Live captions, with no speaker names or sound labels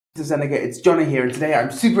Seneca, it's Jono here, and today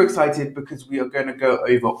I'm super excited because we are going to go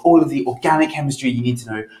over all of the organic chemistry you need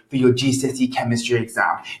to know for your GCSE chemistry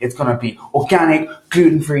exam. It's going to be organic,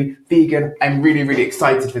 gluten-free, vegan. I'm really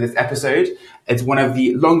excited for this episode. It's one of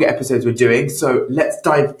the longer episodes we're doing, so let's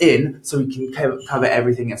dive in so we can cover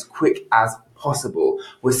everything as quick as possible.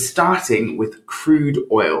 We're starting with crude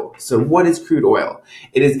oil. So what is crude oil?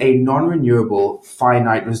 It is a non-renewable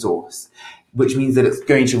finite resource, which means that it's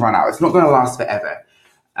going to run out. It's not going to last forever.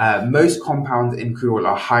 Most compounds in crude oil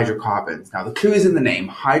are hydrocarbons. Now, the clue is in the name.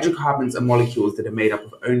 Hydrocarbons are molecules that are made up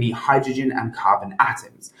of only hydrogen and carbon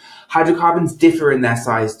atoms. Hydrocarbons differ in their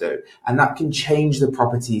size, though, and that can change the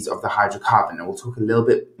properties of the hydrocarbon, and we'll talk a little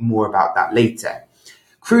bit more about that later.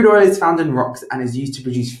 Crude oil is found in rocks and is used to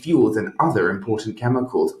produce fuels and other important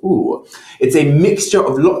chemicals. It's a mixture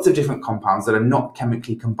of lots of different compounds that are not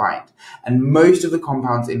chemically combined. And most of the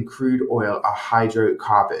compounds in crude oil are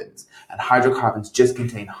hydrocarbons. And hydrocarbons just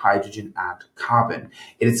contain hydrogen and carbon.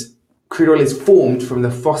 Crude oil is formed from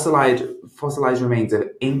the fossilized remains of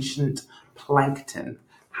ancient plankton.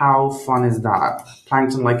 How fun is that?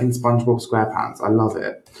 Plankton like in SpongeBob SquarePants. I love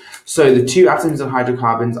it. So the two atoms of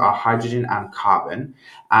hydrocarbons are hydrogen and carbon.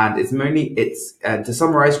 And to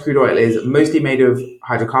summarize, crude oil is mostly made of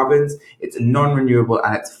hydrocarbons. It's non-renewable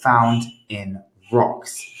and it's found in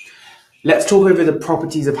rocks. Let's talk over the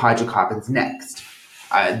properties of hydrocarbons next.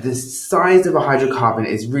 The size of a hydrocarbon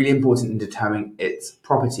is really important in determining its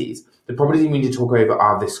properties. The properties we need to talk over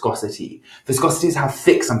are viscosity. Viscosity is how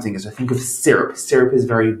thick something is. So think of syrup. Syrup is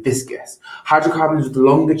very viscous. Hydrocarbons with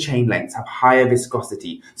longer chain lengths have higher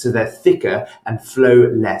viscosity, so they're thicker and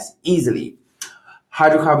flow less easily.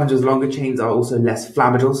 Hydrocarbons with longer chains are also less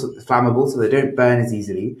flammable, so they don't burn as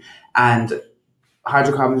easily. And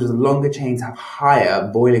hydrocarbons with longer chains have higher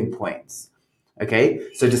boiling points. Okay,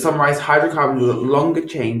 so to summarize, hydrocarbons with longer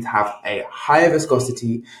chains have a higher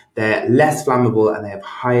viscosity, they're less flammable, and they have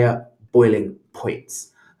higher boiling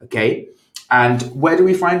points. Okay, and where do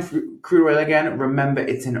we find crude oil again? Remember,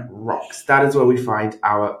 it's in rocks. That is where we find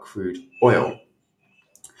our crude oil.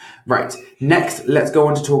 Right, next, let's go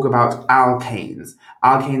on to talk about alkanes.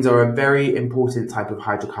 Alkanes are a very important type of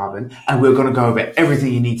hydrocarbon, and we're going to go over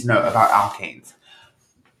everything you need to know about alkanes.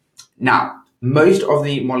 Now, most of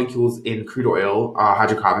the molecules in crude oil are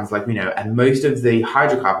hydrocarbons, like we know, and most of the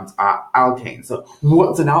hydrocarbons are alkanes. So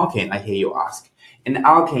what's an alkane, I hear you ask? In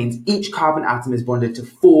alkanes, each carbon atom is bonded to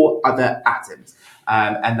 4 other atoms.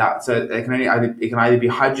 So it can either be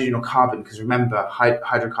hydrogen or carbon, because remember,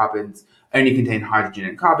 hydrocarbons only contain hydrogen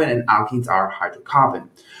and carbon, and alkenes are a hydrocarbon.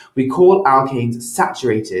 We call alkanes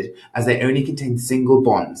saturated as they only contain single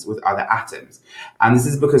bonds with other atoms. And this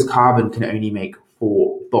is because carbon can only make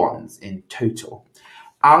 4 bonds in total.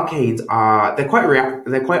 Alkanes they're quite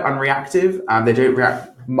unreactive. They don't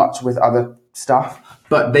react much with other stuff,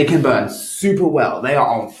 but they can burn super well. They are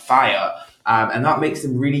on fire, and that makes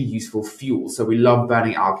them really useful fuel. So we love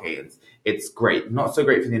burning alkanes. It's great. Not so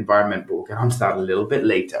great for the environment, but we'll get onto that a little bit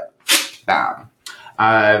later. Bam.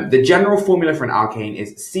 The general formula for an alkane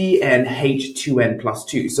is CnH2n plus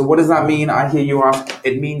 2. So what does that mean? I hear you ask.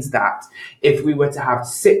 It means that if we were to have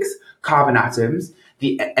 6 carbon atoms,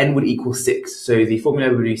 the N would equal 6. So the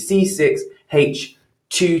formula would be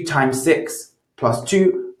C6H2 times 6 plus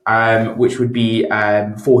 2, which would be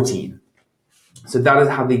 14. So that is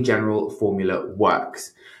how the general formula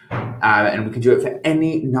works. And we can do it for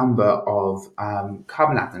any number of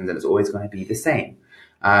carbon atoms, and it's always going to be the same.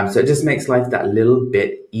 So it just makes life that little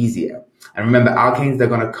bit easier. And remember, alkanes, they're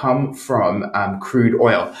going to come from crude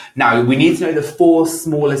oil. Now, we need to know the 4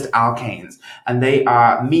 smallest alkanes, and they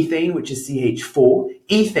are methane, which is CH4,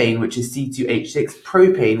 ethane, which is C2H6,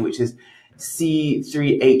 propane, which is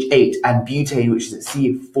C3H8, and butane, which is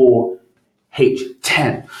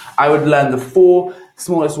C4H10. I would learn the 4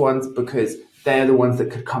 smallest ones because they're the ones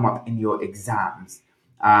that could come up in your exams.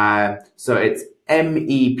 So it's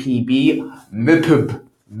MEPB, MPB.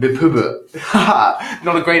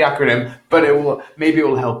 Not a great acronym, but maybe it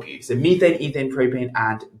will help you. So methane, ethane, propane,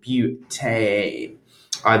 and butane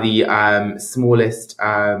are the smallest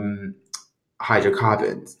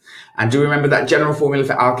hydrocarbons. And do remember that general formula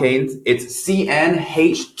for alkanes? It's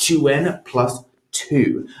CnH2n plus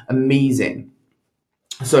 2. Amazing.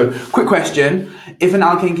 So, quick question. If an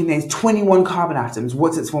alkane contains 21 carbon atoms,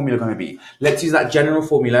 what's its formula going to be? Let's use that general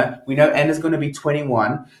formula. We know N is going to be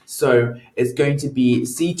 21, so it's going to be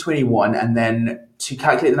C21, and then to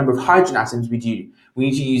calculate the number of hydrogen atoms, we need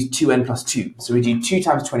to use 2N plus 2. So we do 2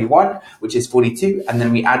 times 21, which is 42, and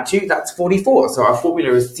then we add 2, that's 44. So our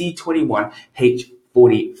formula is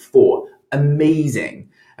C21H44. Amazing.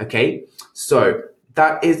 Okay, so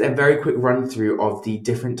that is a very quick run through of the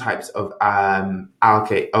different types of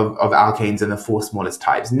alkanes and the four smallest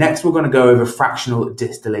types. Next, we're going to go over fractional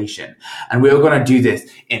distillation, and we're going to do this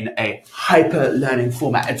in a hyper learning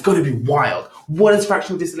format. It's going to be wild. What is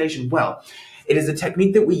fractional distillation? Well, it is a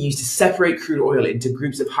technique that we use to separate crude oil into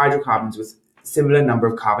groups of hydrocarbons with similar number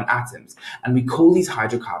of carbon atoms, and we call these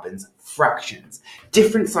hydrocarbons fractions.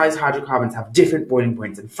 Different sized hydrocarbons have different boiling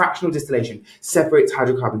points, and fractional distillation separates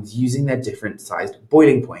hydrocarbons using their different sized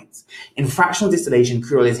boiling points. In fractional distillation,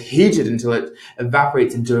 crude oil is heated until it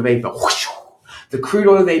evaporates into a vapor. The crude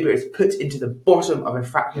oil vapor is put into the bottom of a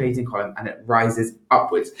fractionating column and it rises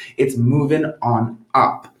upwards. It's moving on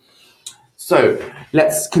up. So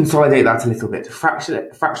let's consolidate that a little bit.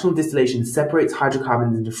 Fractional distillation separates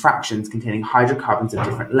hydrocarbons into fractions containing hydrocarbons of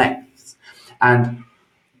different lengths. And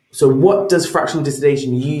so what does fractional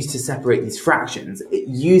distillation use to separate these fractions? It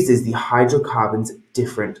uses the hydrocarbons'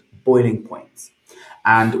 different boiling points.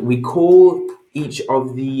 And we call each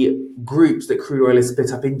of the groups that crude oil is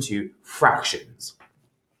split up into fractions.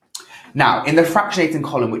 Now, in the fractionating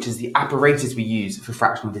column, which is the apparatus we use for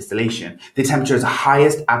fractional distillation, the temperature is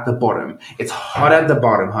highest at the bottom. It's hot at the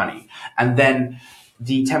bottom, honey. And then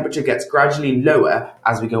the temperature gets gradually lower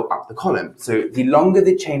as we go up the column. So the longer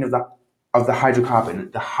the chain of the hydrocarbon,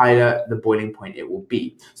 the higher the boiling point it will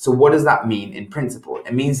be. So what does that mean in principle?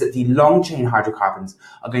 It means that the long chain hydrocarbons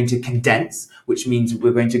are going to condense, which means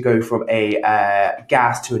we're going to go from a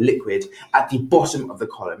gas to a liquid at the bottom of the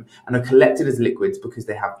column and are collected as liquids because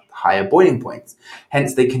they have higher boiling points.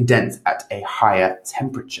 Hence, they condense at a higher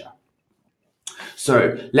temperature.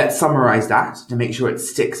 So let's summarize that to make sure it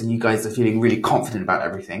sticks and you guys are feeling really confident about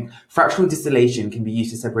everything. Fractional distillation can be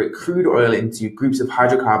used to separate crude oil into groups of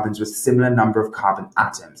hydrocarbons with similar number of carbon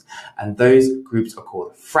atoms, and those groups are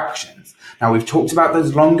called fractions. Now, we've talked about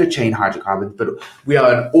those longer chain hydrocarbons, but we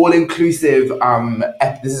are an all-inclusive,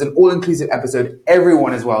 this is an all-inclusive episode.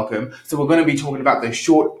 Everyone is welcome. So we're going to be talking about those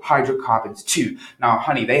short hydrocarbons too. Now,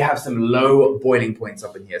 honey, they have some low boiling points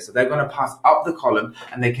up in here. So they're going to pass up the column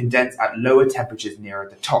and they condense at lower temperatures nearer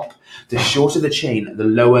the top. The shorter the chain, the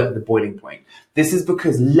lower the boiling point. This is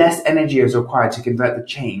because less energy is required to convert the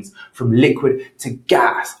chains from liquid to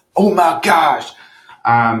gas. Oh my gosh!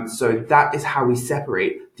 So that is how we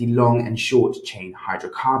separate the long and short chain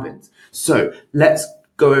hydrocarbons. So let's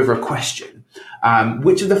go over a question.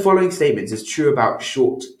 Which of the following statements is true about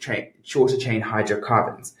shorter chain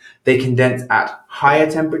hydrocarbons? They condense at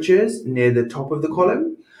higher temperatures near the top of the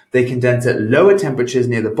column. They condense at lower temperatures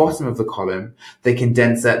near the bottom of the column. They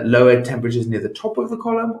condense at lower temperatures near the top of the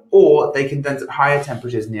column, or they condense at higher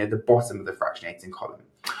temperatures near the bottom of the fractionating column.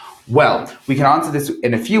 Well, we can answer this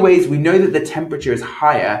in a few ways. We know that the temperature is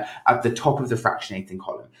higher at the top of the fractionating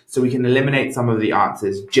column. So we can eliminate some of the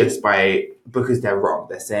answers just because they're wrong.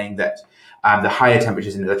 They're saying that the higher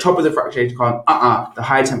temperatures near the top of the fractionating column, the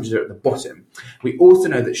higher temperatures are at the bottom. We also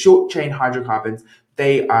know that short chain hydrocarbons,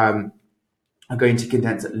 they are going to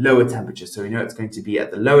condense at lower temperatures. So we know it's going to be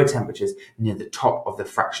at the lower temperatures near the top of the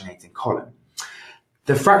fractionating column.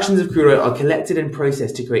 The fractions of crude oil are collected and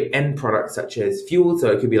processed to create end products such as fuel. So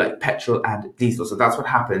it could be like petrol and diesel. So that's what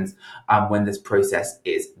happens when this process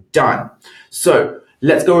is done. So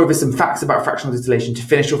let's go over some facts about fractional distillation to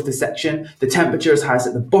finish off this section. The temperature is highest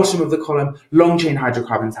at the bottom of the column. Long chain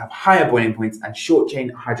hydrocarbons have higher boiling points, and short chain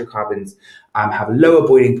hydrocarbons have lower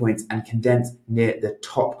boiling points and condense near the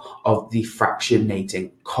top of the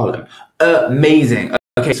fractionating column. Amazing.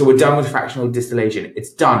 Okay, so we're done with fractional distillation.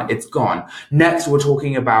 It's done. It's gone. Next, we're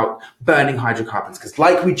talking about burning hydrocarbons, because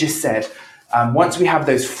like we just said, once we have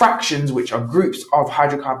those fractions, which are groups of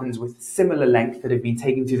hydrocarbons with similar length that have been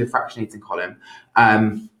taken through the fractionating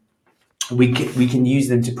column, we can use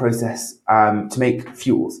them to process, to make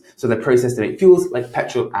fuels. So they're processed to make fuels like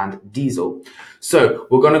petrol and diesel. So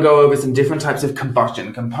we're going to go over some different types of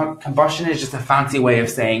combustion. Combustion is just a fancy way of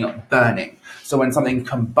saying burning. So when something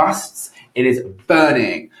combusts, it is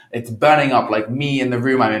burning. It's burning up like me in the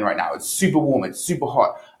room I'm in right now. It's super warm. It's super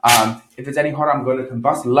hot. If it's any hotter, I'm going to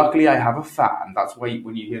combust. Luckily, I have a fan. That's why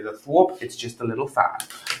when you hear the thwop, it's just a little fan.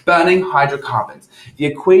 Burning hydrocarbons. The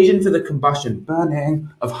equation for the combustion, burning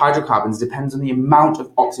of hydrocarbons depends on the amount of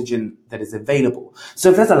oxygen that is available.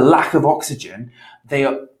 So if there's a lack of oxygen,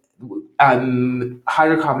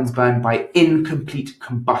 hydrocarbons burn by incomplete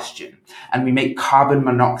combustion, and we make carbon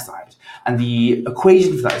monoxide. And the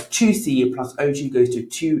equation for that is 2C plus O2 goes to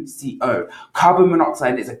 2CO. Carbon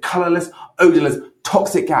monoxide is a colorless, odorless,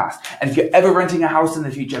 toxic gas. And if you're ever renting a house in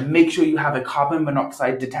the future, make sure you have a carbon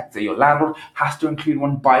monoxide detector. Your landlord has to include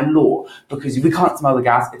one by law, because we can't smell the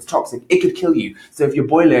gas. It's toxic. It could kill you. So if your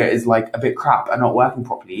boiler is like a bit crap and not working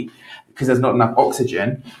properly, because there's not enough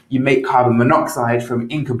oxygen, you make carbon monoxide from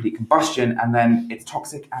incomplete combustion, and then it's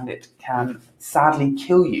toxic and it can sadly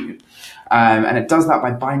kill you. And it does that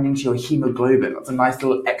by binding to your hemoglobin. That's a nice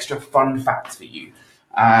little extra fun fact for you.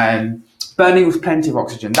 Burning with plenty of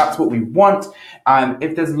oxygen, that's what we want.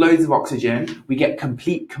 If there's loads of oxygen, we get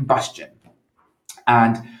complete combustion.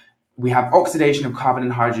 And we have oxidation of carbon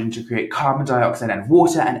and hydrogen to create carbon dioxide and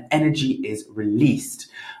water, and energy is released.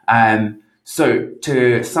 So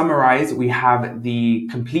to summarize, we have the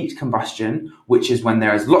complete combustion, which is when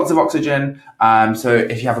there is lots of oxygen. So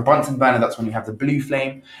if you have a Bunsen burner, that's when you have the blue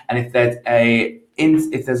flame. And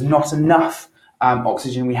if there's not enough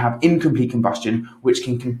oxygen, we have incomplete combustion, which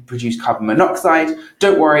can produce carbon monoxide.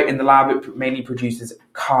 Don't worry, in the lab it mainly produces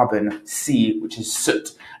carbon C, which is soot,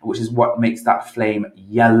 which is what makes that flame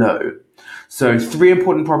yellow. So 3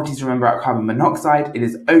 important properties to remember about carbon monoxide. It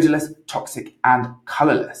is odorless, toxic, and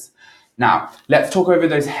colorless. Now, let's talk over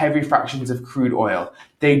those heavy fractions of crude oil.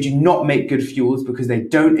 They do not make good fuels because they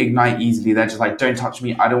don't ignite easily. They're just like, don't touch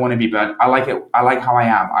me. I don't want to be burnt. I like it. I like how I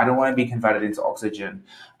am. I don't want to be converted into oxygen.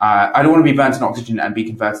 I don't want to be burnt in oxygen and be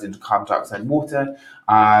converted into carbon dioxide and water.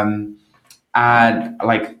 And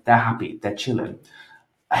like, they're happy. They're chilling.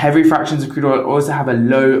 Heavy fractions of crude oil also have a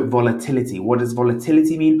low volatility. What does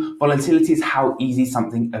volatility mean? Volatility is how easy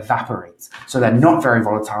something evaporates. So they're not very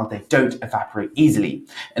volatile. They don't evaporate easily.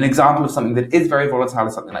 An example of something that is very volatile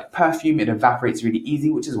is something like perfume. It evaporates really easy,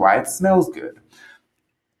 which is why it smells good.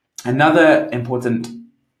 Another important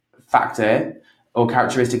factor or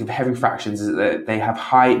characteristic of heavy fractions is that they have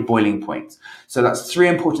high boiling points. So that's 3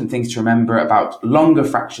 important things to remember about longer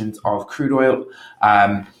fractions of crude oil.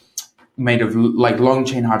 Made of like long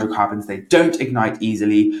chain hydrocarbons. They don't ignite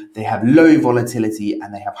easily, they have low volatility,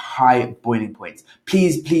 and they have high boiling points.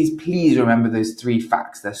 Please, please, please remember those 3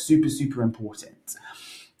 facts. They're super, super important.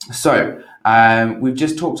 So we've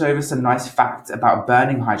just talked over some nice facts about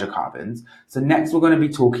burning hydrocarbons. So next we're going to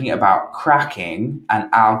be talking about cracking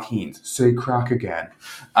and alkenes. So crack again.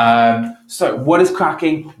 So what is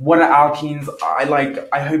cracking? What are alkenes?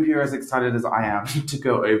 I hope you're as excited as I am to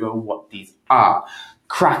go over what these are.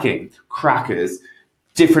 Cracking, crackers,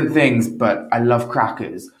 different things, but I love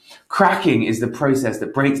crackers. Cracking is the process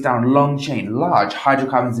that breaks down long chain, large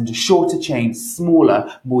hydrocarbons into shorter chain,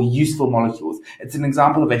 smaller, more useful molecules. It's an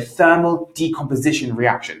example of a thermal decomposition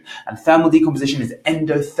reaction, and thermal decomposition is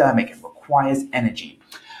endothermic and requires energy.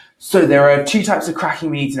 So there are 2 types of cracking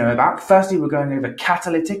we need to know about. Firstly, we're going over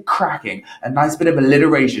catalytic cracking, a nice bit of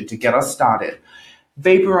alliteration to get us started.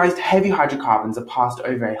 Vaporized heavy hydrocarbons are passed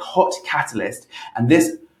over a hot catalyst, and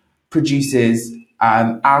this produces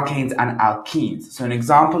alkanes and alkenes. So an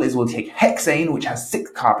example is we'll take hexane, which has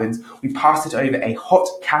 6 carbons, we pass it over a hot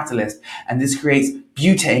catalyst, and this creates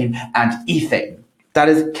butane and ethane. That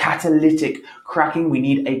is catalytic cracking. We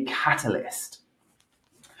need a catalyst.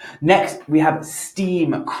 Next, we have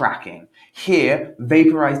steam cracking. Here,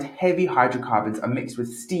 vaporized heavy hydrocarbons are mixed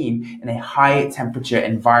with steam in a high temperature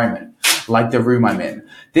environment, like the room I'm in.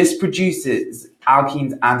 This produces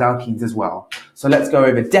alkenes and alkenes as well. So let's go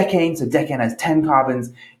over decane. So decane has 10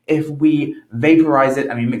 carbons. If we vaporize it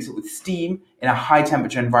and we mix it with steam in a high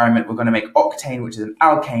temperature environment, we're going to make octane, which is an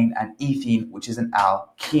alkane, and ethene, which is an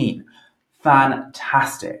alkene.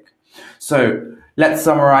 Fantastic. So let's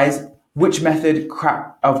summarize. Which method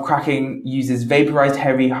of cracking uses vaporized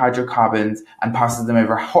heavy hydrocarbons and passes them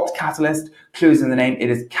over a hot catalyst? Clues in the name, it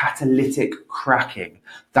is catalytic cracking.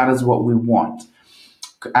 That is what we want.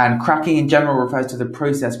 And cracking in general refers to the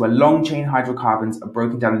process where long chain hydrocarbons are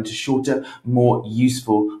broken down into shorter, more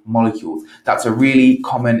useful molecules. That's a really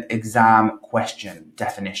common exam question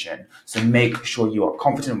definition. So make sure you are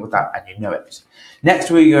confident with that and you know it.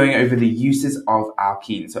 Next, we're going over the uses of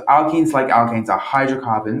alkenes. So alkenes, like alkanes, are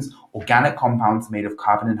hydrocarbons, organic compounds made of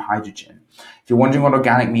carbon and hydrogen. If you're wondering what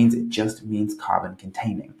organic means, it just means carbon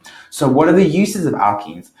containing. So what are the uses of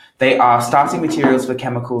alkenes? They are starting materials for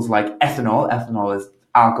chemicals like ethanol. Ethanol is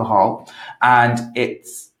alcohol, and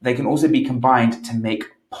they can also be combined to make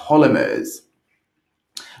polymers.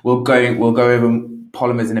 We'll go over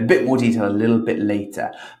polymers in a bit more detail a little bit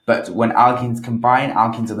later. But when alkenes combine,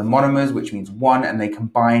 alkenes are the monomers, which means one, and they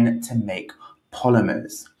combine to make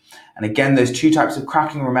polymers. And again, those 2 types of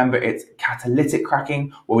cracking, remember, it's catalytic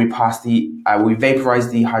cracking, where we vaporize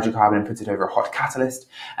the hydrocarbon and put it over a hot catalyst,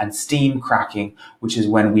 and steam cracking, which is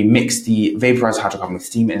when we mix the vaporized hydrocarbon with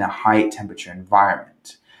steam in a high temperature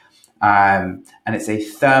environment. And it's a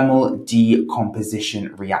thermal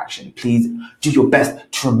decomposition reaction. Please do your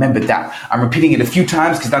best to remember that. I'm repeating it a few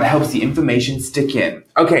times because that helps the information stick in.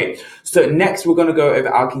 Okay, so next we're going to go over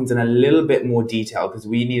alkenes in a little bit more detail because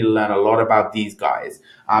we need to learn a lot about these guys.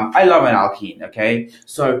 I love an alkene, okay?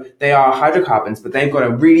 So they are hydrocarbons, but they've got a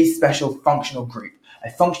really special functional group. A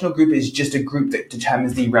functional group is just a group that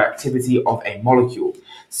determines the reactivity of a molecule.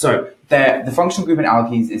 So the functional group in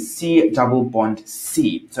alkenes is C double bond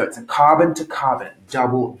C. So it's a carbon to carbon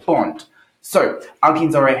double bond. So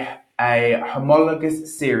alkenes are a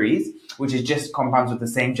homologous series, which is just compounds with the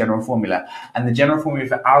same general formula. And the general formula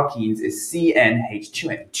for alkenes is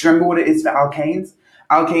CnH2n. Do you remember what it is for alkanes?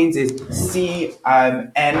 Alkanes is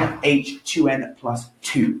CnH2n plus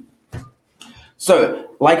 2. So,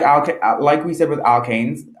 like we said with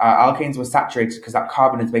alkanes, alkanes were saturated because that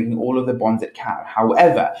carbon is making all of the bonds it can.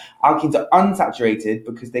 However, alkenes are unsaturated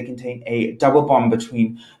because they contain a double bond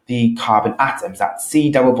between the carbon atoms, that C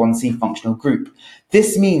double bond C functional group.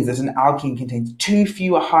 This means that an alkene contains 2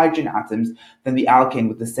 fewer hydrogen atoms than the alkane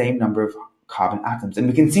with the same number of carbon atoms. And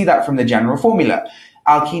we can see that from the general formula.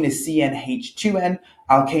 Alkene is CnH2n,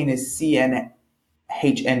 alkane is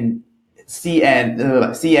CnH2n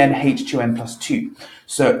plus 2.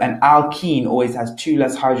 So an alkene always has 2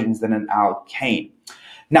 less hydrogens than an alkane.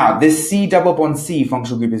 Now, this C double bond C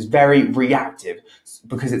functional group is very reactive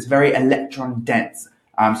because it's very electron dense.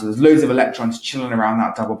 So there's loads of electrons chilling around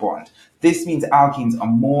that double bond. This means alkenes are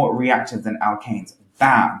more reactive than alkanes.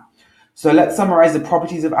 Bam! So let's summarize the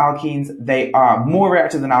properties of alkenes. They are more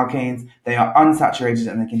reactive than alkanes, they are unsaturated,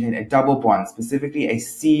 and they contain a double bond, specifically a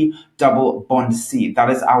C double bond C.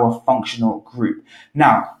 That is our functional group.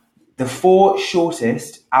 Now, the 4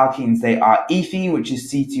 shortest alkenes, they are ethene, which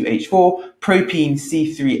is C2H4, propene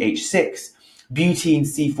C3H6, butene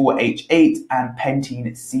C4H8, and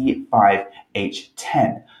pentene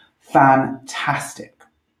C5H10. Fantastic.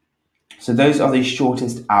 So those are the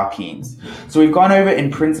shortest alkenes. So we've gone over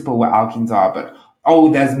in principle what alkenes are, but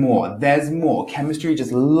oh, there's more. There's more. Chemistry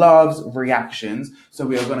just loves reactions. So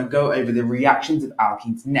we are going to go over the reactions of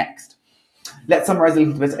alkenes next. Let's summarize a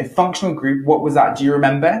little bit. A functional group, what was that? Do you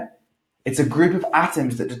remember? It's a group of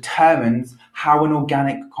atoms that determines how an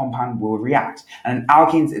organic compound will react. And in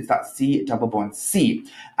alkenes, it's that C double bond C.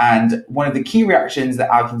 And one of the key reactions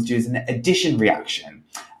that alkenes do is an addition reaction.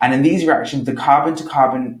 And in these reactions, the carbon to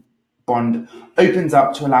carbon bond opens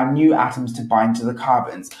up to allow new atoms to bind to the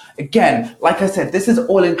carbons. Again, like I said, this is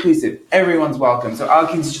all inclusive. Everyone's welcome. So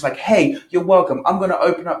alkenes is just like, hey, you're welcome. I'm going to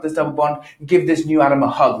open up this double bond and give this new atom a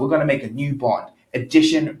hug. We're going to make a new bond.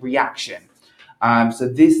 Addition reaction.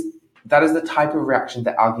 That is the type of reaction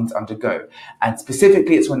that alkenes undergo. And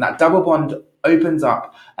specifically, it's when that double bond opens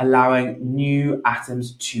up, allowing new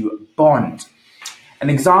atoms to bond. An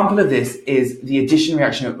example of this is the addition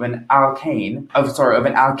reaction of an alkene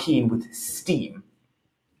with steam.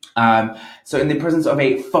 So in the presence of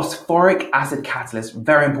a phosphoric acid catalyst,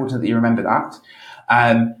 very important that you remember that,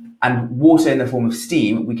 and water in the form of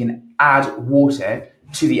steam, we can add water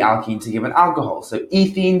to the alkene to give an alcohol. So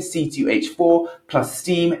ethene, C2H4, plus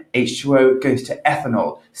steam, H2O, goes to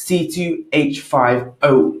ethanol,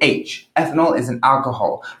 C2H5OH. Ethanol is an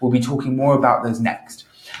alcohol. We'll be talking more about those next.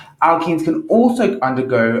 Alkenes can also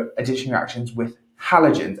undergo addition reactions with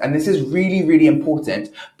halogens. And this is really, really important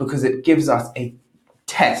because it gives us a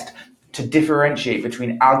test to differentiate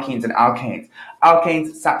between alkenes and alkanes.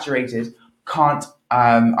 Alkanes, saturated, can't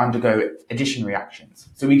undergo addition reactions.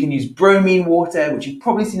 So we can use bromine water, which you've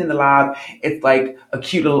probably seen in the lab. It's like a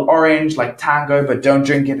cute little orange, like tango, but don't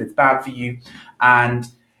drink it. It's bad for you. And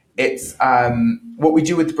it's what we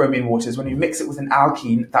do with the bromine water is when you mix it with an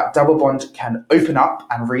alkene, that double bond can open up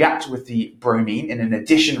and react with the bromine in an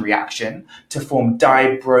addition reaction to form a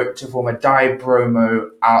dibromo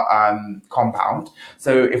compound.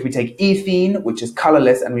 So if we take ethene, which is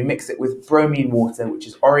colorless, and we mix it with bromine water, which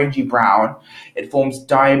is orangey brown, it forms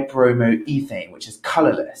dibromoethane, which is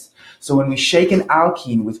colorless. So when we shake an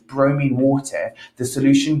alkene with bromine water, the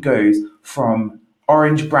solution goes from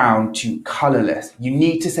orange brown to colorless. You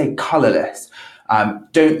need to say colorless.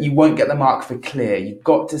 You won't get the mark for clear. You've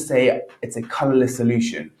got to say it's a colorless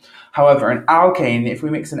solution. However, an alkane, if we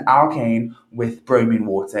mix an alkane with bromine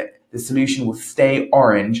water, the solution will stay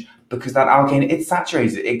orange because that alkane, it's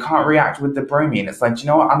saturated. It can't react with the bromine. It's like, you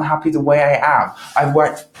know what? I'm happy the way I am. I've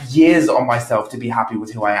worked years on myself to be happy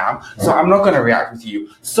with who I am. So I'm not going to react with you.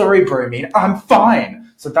 Sorry, bromine. I'm fine.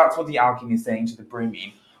 So that's what the alkene is saying to the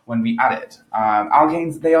bromine when we add it.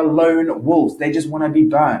 Alkanes, they are lone wolves. They just want to be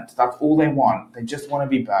burnt. That's all they want. They just want to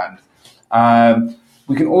be burned.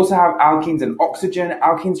 We can also have alkenes and oxygen.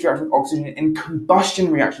 Alkenes react with oxygen in combustion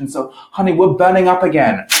reactions. So, honey, we're burning up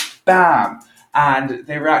again. bam. And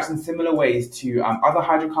they react in similar ways to other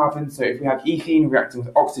hydrocarbons. So if we have ethene reacting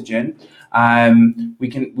with oxygen,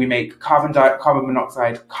 we make carbon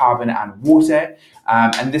monoxide, carbon, and water.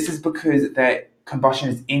 And this is because their combustion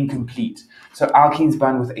is incomplete. So alkenes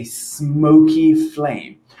burn with a smoky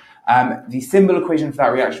flame. The symbol equation for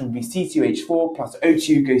that reaction would be C2H4 plus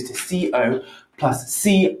O2 goes to CO plus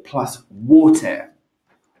C plus water.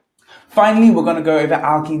 Finally, we're going to go over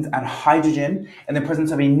alkenes and hydrogen in the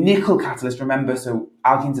presence of a nickel catalyst. Remember, so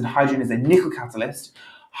alkenes and hydrogen is a nickel catalyst.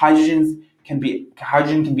 Hydrogen can be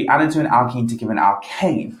added to an alkene to give an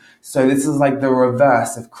alkane. So this is like the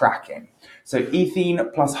reverse of cracking. So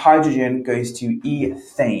ethene plus hydrogen goes to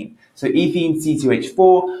ethane. So ethene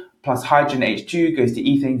C2H4 plus hydrogen H2 goes to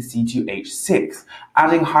ethane C2H6.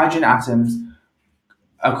 Adding hydrogen atoms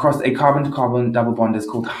across a carbon-to-carbon double bond is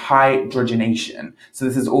called hydrogenation. So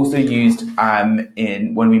this is also used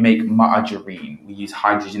when we make margarine. We use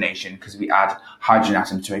hydrogenation because we add hydrogen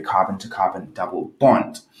atoms to a carbon-to-carbon double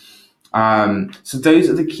bond. So those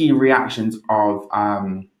are the key reactions of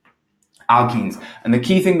alkenes. And the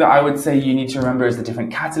key thing that I would say you need to remember is the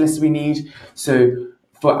different catalysts we need. So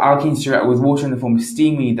for alkenes to react with water in the form of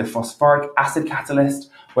steam, we need the phosphoric acid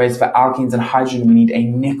catalyst. Whereas for alkenes and hydrogen, we need a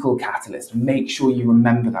nickel catalyst. Make sure you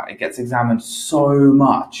remember that. It gets examined so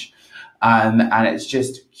much. And it's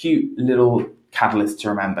just cute little catalysts to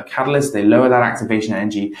remember. Catalysts, they lower that activation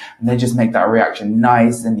energy and they just make that reaction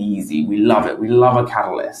nice and easy. We love it. We love a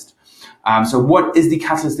catalyst. So what is the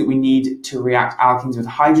catalyst that we need to react alkenes with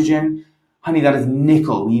hydrogen? Honey, that is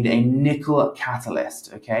nickel. We need a nickel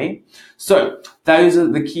catalyst, okay? So those are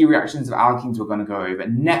the key reactions of alkenes we're going to go over.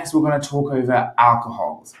 Next, we're going to talk over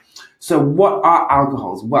alcohols. So what are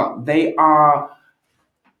alcohols? Well, they are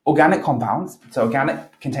organic compounds. So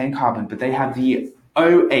organic contain carbon, but they have the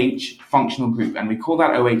OH functional group, and we call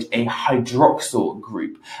that OH a hydroxyl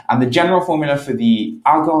group. And the general formula for the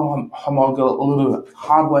alcohol homologous,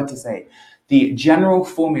 hard word to say, the general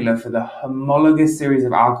formula for the homologous series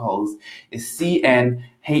of alcohols is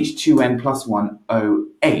CnH2n plus 1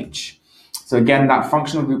 OH. So again, that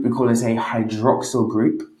functional group, we call it a hydroxyl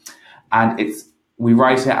group, and we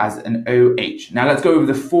write it as an OH. Now let's go over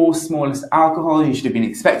the four smallest alcohols. You should have been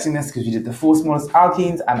expecting this because we did the four smallest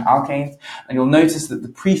alkenes and alkanes, and you'll notice that the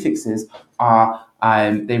prefixes are,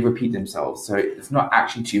 they repeat themselves. So it's not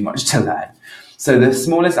actually too much to learn. So the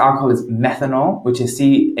smallest alcohol is methanol, which is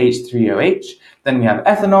CH3OH. Then we have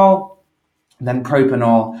ethanol, then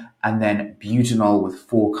propanol, and then butanol with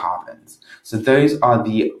 4 carbons. So those are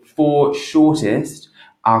the 4 shortest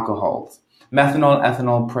alcohols. Methanol,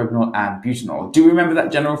 ethanol, propanol, and butanol. Do we remember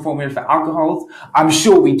that general formula for alcohols? I'm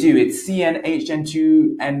sure we do. It's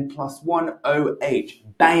CnHn2n plus 1 OH.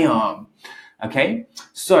 Bam! Okay,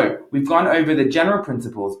 so we've gone over the general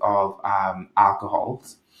principles of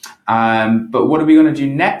alcohols. But what are we going to do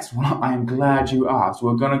next? Well, I'm glad you asked.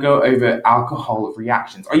 We're going to go over alcohol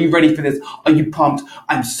reactions. Are you ready for this? Are you pumped?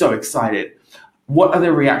 I'm so excited. What are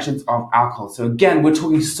the reactions of alcohol? So again, we're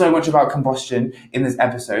talking so much about combustion in this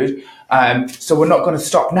episode. So we're not going to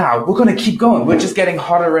stop now. We're going to keep going. We're just getting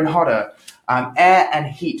hotter and hotter. Air and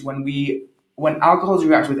heat. When alcohols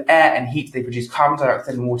react with air and heat, they produce carbon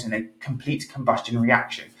dioxide and water in a complete combustion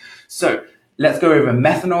reaction. So let's go over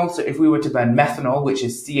methanol. So if we were to burn methanol, which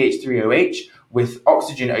is CH3OH, with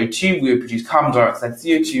oxygen O2, we would produce carbon dioxide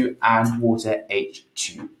CO2 and water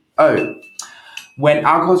H2O. When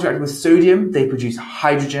alcohols react with sodium, they produce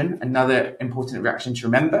hydrogen, another important reaction to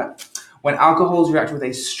remember. When alcohols react with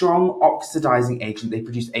a strong oxidizing agent, they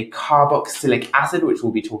produce a carboxylic acid, which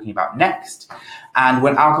we'll be talking about next. And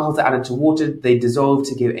when alcohols are added to water, they dissolve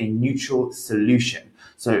to give a neutral solution.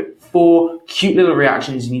 So 4 cute little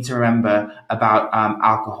reactions you need to remember about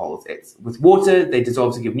alcohols. It's with water, they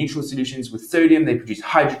dissolve to give neutral solutions. With sodium, they produce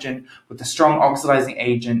hydrogen. With the strong oxidizing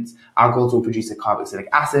agents, alcohols will produce a carboxylic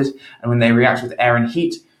acid. And when they react with air and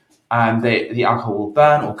heat, the alcohol will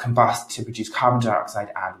burn or combust to produce carbon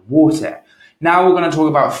dioxide and water. Now we're going to talk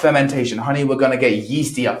about fermentation. Honey, we're going to get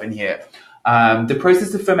yeasty up in here. The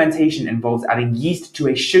process of fermentation involves adding yeast to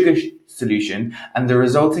a sugar solution, and the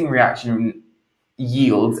resulting reaction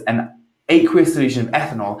yields an aqueous solution of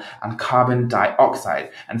ethanol and carbon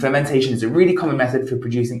dioxide. And fermentation is a really common method for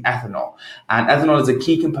producing ethanol. And ethanol is a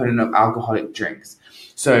key component of alcoholic drinks.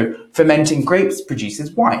 So fermenting grapes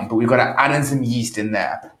produces wine, but we've got to add in some yeast in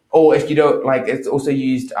there. Or if you don't like, it's also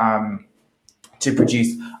used to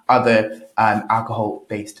produce other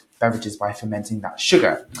alcohol-based beverages by fermenting that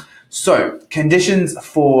sugar. So conditions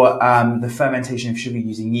for the fermentation of sugar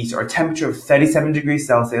using yeast are a temperature of 37 degrees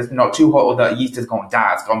Celsius, not too hot or the yeast is going to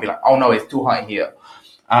die. It's going to be like, oh no, it's too hot here.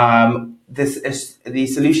 The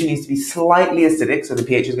solution needs to be slightly acidic, so the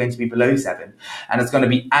pH is going to be below 7, and it's going to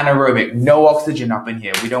be anaerobic, no oxygen up in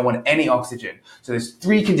here. We don't want any oxygen. So there's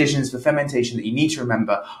 3 conditions for fermentation that you need to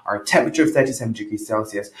remember are a temperature of 37 degrees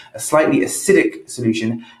Celsius, a slightly acidic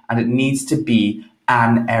solution, and it needs to be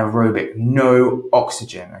anaerobic, no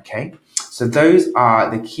oxygen, okay? So those are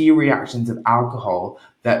the key reactions of alcohol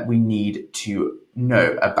that we need to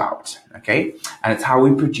know about, okay? And it's how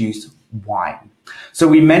we produce wine. So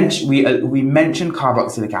we mentioned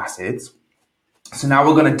carboxylic acids. So now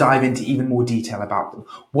we're going to dive into even more detail about them.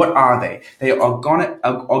 What are they? They are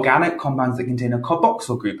organic compounds that contain a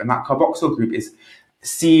carboxyl group, and that carboxyl group is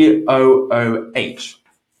COOH.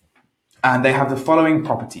 And they have the following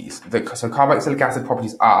properties. So carboxylic acid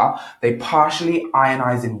properties are, they partially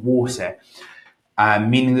ionize in water,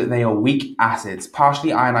 meaning that they are weak acids.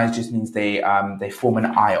 Partially ionized just means they form an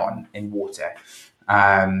ion in water.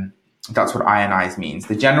 That's what ionized means.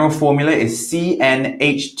 The general formula is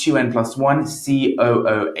CnH2n plus 1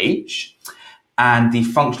 COOH. And the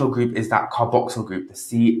functional group is that carboxyl group, the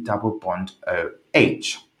C double bond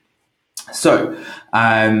OH. So,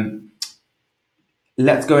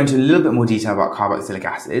 let's go into a little bit more detail about carboxylic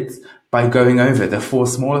acids by going over the 4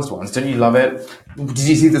 smallest ones. Don't you love it? Did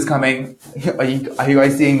you see this coming? Are you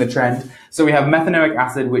guys seeing the trend? So we have methanoic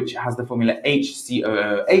acid, which has the formula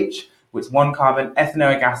HCOOH with 1 carbon,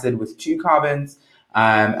 ethanoic acid with 2 carbons,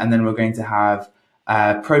 and then we're going to have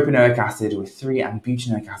propanoic acid with 3 and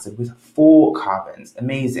butanoic acid with 4 carbons.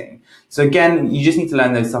 Amazing. So again, you just need to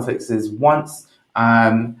learn those suffixes once,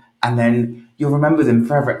 and then you'll remember them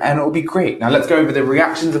forever, and it'll be great. Now let's go over the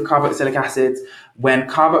reactions of carboxylic acids. When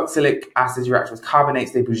carboxylic acids react with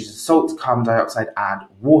carbonates, they produce salt, carbon dioxide, and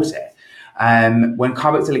water. When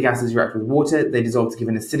carboxylic acids react with water, they dissolve to give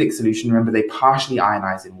an acidic solution. Remember, they partially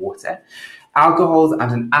ionize in water. Alcohols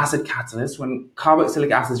and an acid catalyst. When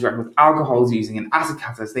carboxylic acids react with alcohols using an acid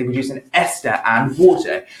catalyst, they produce an ester and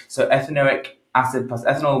water. So ethanoic acid plus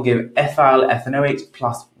ethanol will give ethyl ethanoate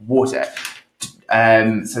plus water.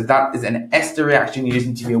 So that is an ester reaction. You just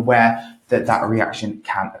need to be aware that that reaction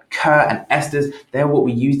can occur. And esters, they're what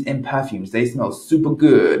we use in perfumes. They smell super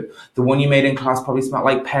good. The one you made in class probably smelled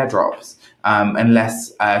like pear drops,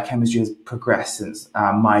 unless chemistry has progressed since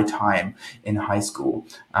my time in high school.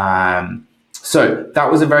 So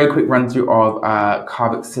that was a very quick run through of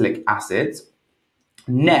carboxylic acids.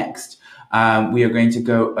 Next, we are going to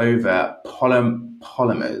go over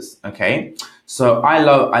polymers, okay? So I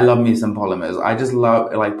love me some polymers. I just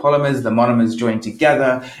love like polymers, the monomers joined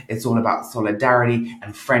together. It's all about solidarity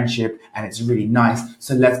and friendship, and it's really nice.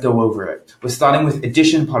 So let's go over it. We're starting with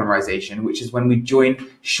addition polymerization, which is when we join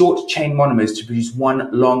short chain monomers to produce one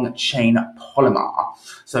long chain polymer.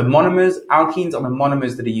 So monomers, alkenes are the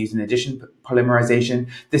monomers that are used in addition polymerization.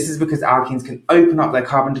 This is because alkenes can open up their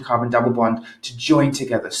carbon-to-carbon double bond to join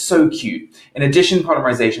together. So cute. In addition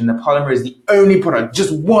polymerization, the polymer is the only product,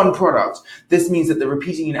 just one product. This means that the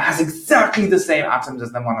repeating unit has exactly the same atoms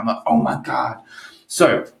as the monomer. Oh my God.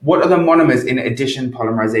 So what are the monomers in addition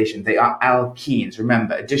polymerization? They are alkenes.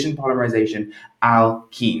 Remember, addition polymerization,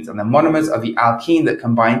 alkenes. And the monomers are the alkene that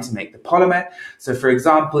combine to make the polymer. So for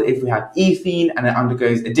example, if we have ethene and it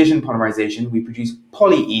undergoes addition polymerization, we produce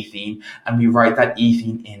polyethene, and we write that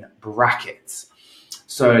ethene in brackets.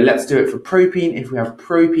 So let's do it for propene. If we have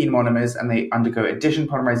propene monomers and they undergo addition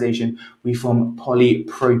polymerization, we form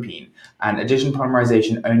polypropene. And addition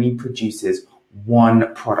polymerization only produces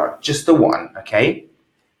one product, just the one, okay?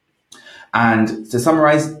 And to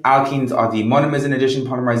summarize, alkenes are the monomers in addition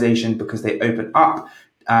polymerization because they open up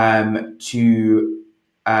to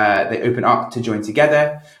join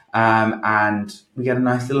together, and we get a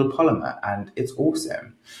nice little polymer, and it's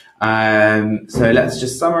awesome. So let's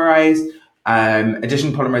just summarize.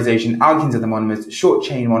 Addition polymerization, alkenes are the monomers, short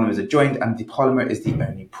chain monomers are joined, and the polymer is the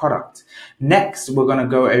only product. Next, we're going to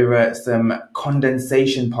go over some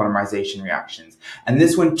condensation polymerization reactions. And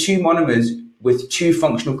this one, 2 monomers with 2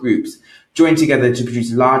 functional groups join together to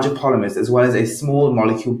produce larger polymers as well as a small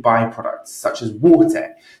molecule byproduct, such as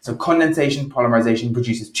water. So condensation polymerization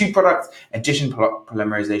produces 2 products, addition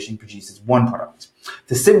polymerization produces 1 product.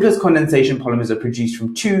 The simplest condensation polymers are produced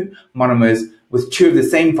from 2 monomers with 2 of the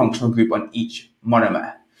same functional group on each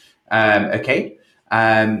monomer. Okay,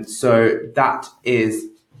 so that is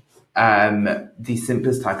the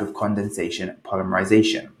simplest type of condensation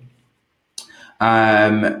polymerization.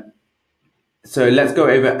 So let's go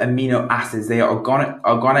over amino acids. They are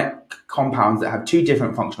organic compounds that have 2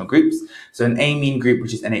 different functional groups. So an amine group,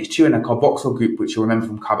 which is NH2, and a carboxyl group, which you'll remember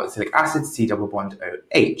from carboxylic acid, C double bond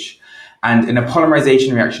OH. And in a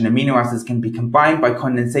polymerization reaction, amino acids can be combined by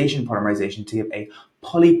condensation polymerization to give a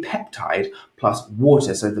polypeptide plus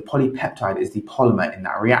water. So the polypeptide is the polymer in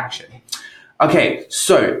that reaction. Okay,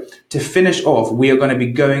 so to finish off, we are going to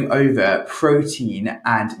be going over protein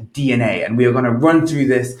and DNA, and we are going to run through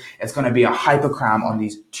this. It's going to be a hypercram on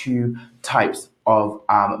these two types of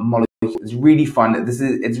molecules. It's really fun. I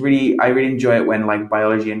really enjoy it when like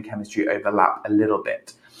biology and chemistry overlap a little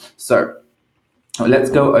bit. So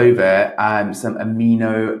let's go over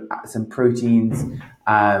some proteins,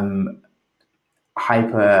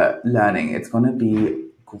 hyper learning. It's going to be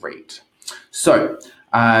great. So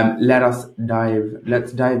let's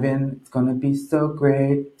dive in. It's going to be so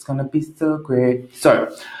great. It's going to be so great.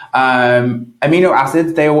 So amino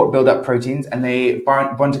acids, they are what build up proteins, and they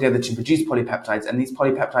bond together to produce polypeptides, and these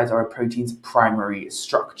polypeptides are a protein's primary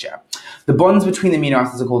structure. The bonds between the amino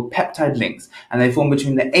acids are called peptide links, and they form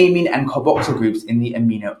between the amine and carboxyl groups in the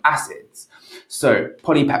amino acids. So,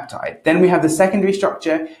 polypeptide. Then we have the secondary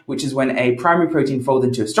structure, which is when a primary protein folds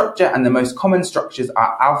into a structure, and the most common structures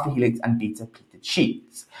are alpha helix and beta pleated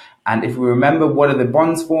sheets. And if we remember, what are the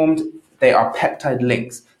bonds formed? They are peptide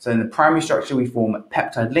links. So in the primary structure, we form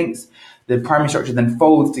peptide links. The primary structure then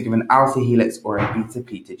folds to give an alpha helix or a beta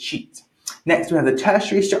pleated sheet. Next, we have the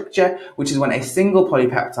tertiary structure, which is when a single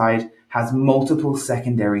polypeptide has multiple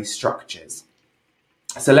secondary structures.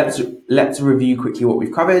 So let's review quickly what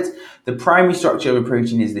we've covered. The primary structure of a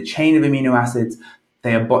protein is the chain of amino acids. The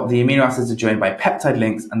amino acids are joined by peptide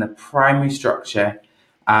links, and the primary structure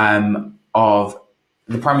are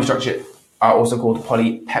also called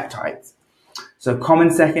polypeptides. So common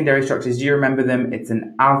secondary structures, do you remember them? It's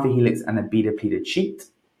an alpha helix and a beta pleated sheet.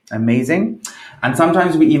 Amazing. And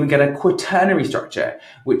sometimes we even get a quaternary structure,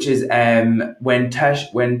 which is when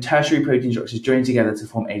tertiary protein structures join together to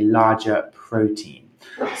form a larger protein.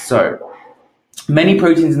 So many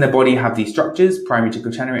proteins in the body have these structures, primary to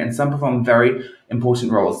quaternary, and some perform very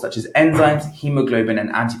important roles, such as enzymes, hemoglobin,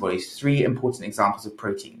 and antibodies, 3 important examples of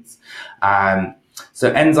proteins.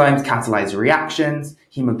 So enzymes catalyze reactions,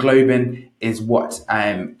 hemoglobin is what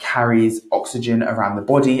carries oxygen around the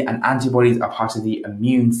body, and antibodies are part of the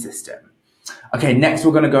immune system. Okay, next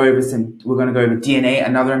we're going to go over DNA,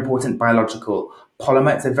 another important biological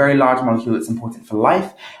polymer. It's a very large molecule that's important for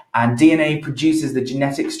life, and DNA produces the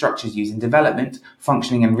genetic structures used in development,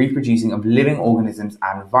 functioning, and reproducing of living organisms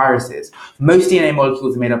and viruses. Most DNA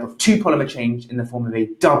molecules are made up of 2 polymer chains in the form of a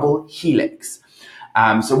double helix.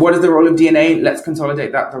 So what is the role of DNA? Let's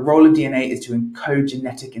consolidate that. The role of DNA is to encode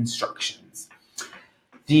genetic instructions.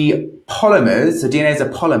 The polymers, so DNA is a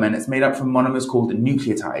polymer, and it's made up from monomers called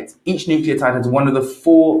nucleotides. Each nucleotide has one of the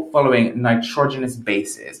 4 following nitrogenous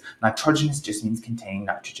bases. Nitrogenous just means containing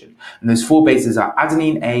nitrogen. And those 4 bases are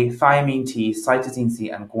adenine A, thymine T, cytosine C,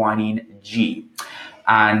 and guanine G.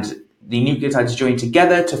 And the nucleotides join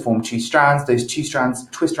together to form 2 strands. Those 2 strands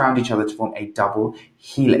twist around each other to form a double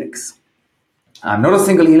helix. Not a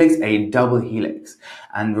single helix, a double helix.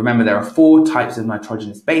 And remember, there are 4 types of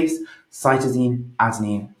nitrogenous base: cytosine,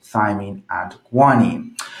 adenine, thymine, and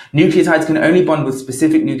guanine. Nucleotides can only bond with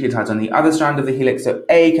specific nucleotides on the other strand of the helix, so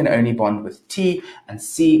A can only bond with T, and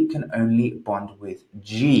C can only bond with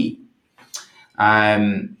G.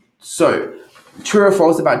 So, true or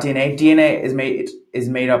false about DNA? DNA is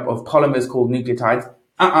made up of polymers called nucleotides.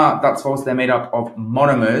 That's false. They're made up of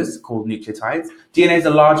monomers called nucleotides. DNA is a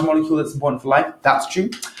large molecule that's important for life. That's true.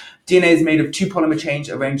 DNA is made of 2 polymer chains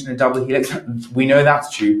arranged in a double helix. We know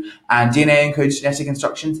that's true. And DNA encodes genetic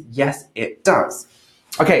instructions. Yes, it does.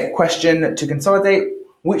 Okay, question to consolidate.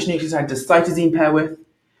 Which nucleotide does cytosine pair with?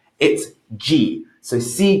 It's G. So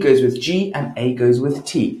C goes with G and A goes with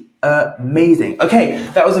T. Amazing. Okay,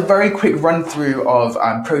 that was a very quick run through of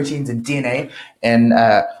proteins and DNA in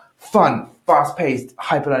fun, fast-paced,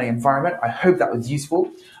 hyper-learning environment. I hope that was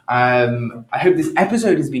useful. I hope this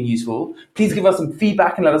episode has been useful. Please give us some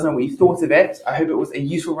feedback and let us know what you thought of it. I hope it was a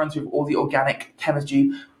useful run through of all the organic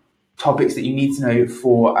chemistry topics that you need to know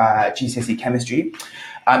for GCSE chemistry.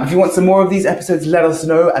 If you want some more of these episodes, let us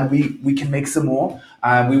know and we can make some more.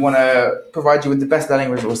 We want to provide you with the best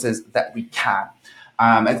learning resources that we can.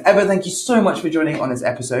 As ever, thank you so much for joining on this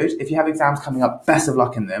episode. If you have exams coming up, best of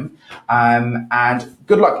luck in them. And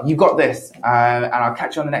good luck. You got this. And I'll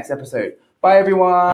catch you on the next episode. Bye, everyone.